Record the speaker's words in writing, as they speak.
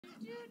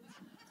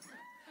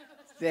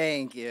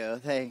Thank you,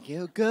 thank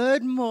you.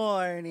 Good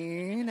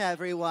morning,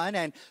 everyone,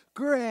 and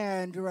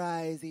grand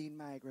rising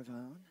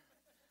microphone.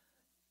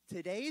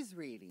 Today's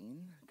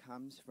reading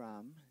comes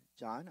from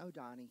John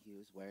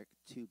O'Donohue's work,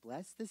 To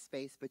Bless the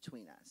Space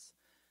Between Us.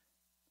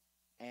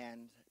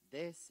 And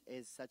this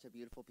is such a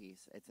beautiful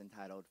piece. It's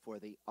entitled, For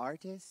the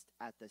Artist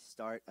at the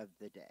Start of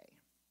the Day.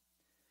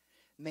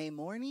 May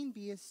morning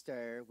be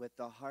astir with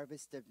the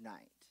harvest of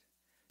night,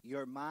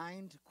 your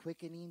mind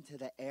quickening to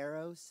the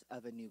eros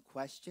of a new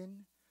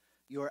question,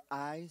 your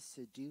eyes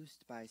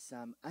seduced by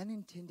some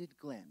unintended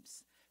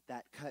glimpse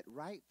that cut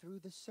right through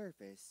the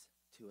surface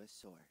to a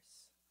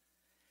source.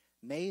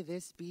 May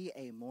this be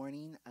a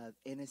morning of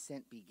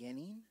innocent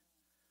beginning,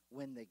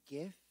 when the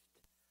gift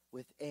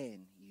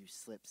within you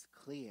slips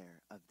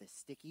clear of the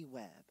sticky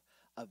web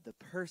of the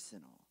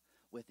personal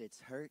with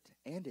its hurt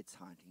and its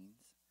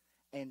hauntings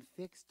and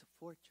fixed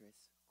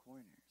fortress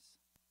corners.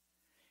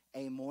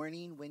 A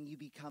morning when you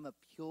become a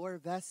pure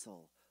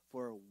vessel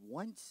for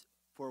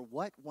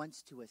what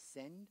wants to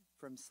ascend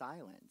from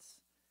silence.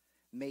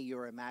 May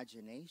your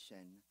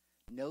imagination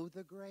know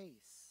the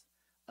grace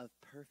of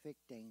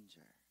perfect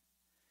danger,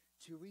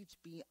 to reach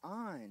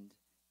beyond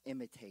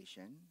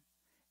imitation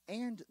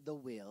and the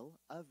will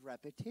of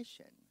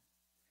repetition,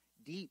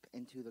 deep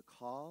into the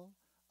call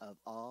of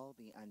all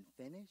the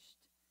unfinished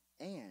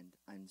and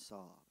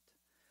unsolved,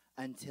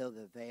 until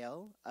the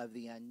veil of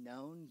the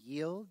unknown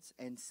yields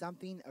and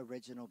something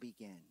original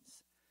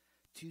begins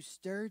to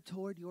stir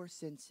toward your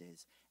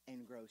senses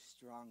and grow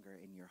stronger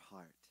in your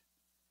heart,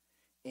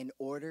 in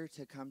order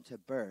to come to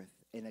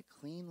birth in a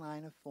clean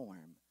line of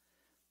form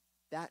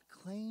that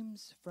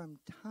claims from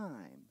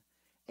time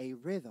a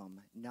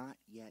rhythm not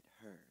yet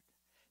heard,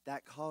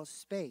 that calls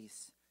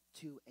space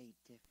to a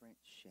different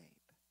shape.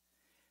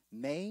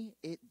 May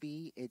it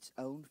be its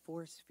own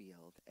force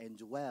field and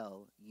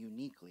dwell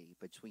uniquely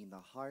between the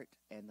heart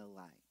and the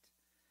light,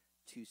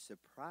 to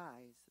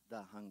surprise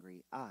the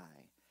hungry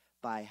eye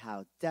by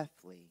how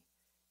deftly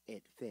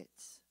it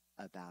fits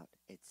about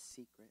its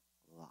secret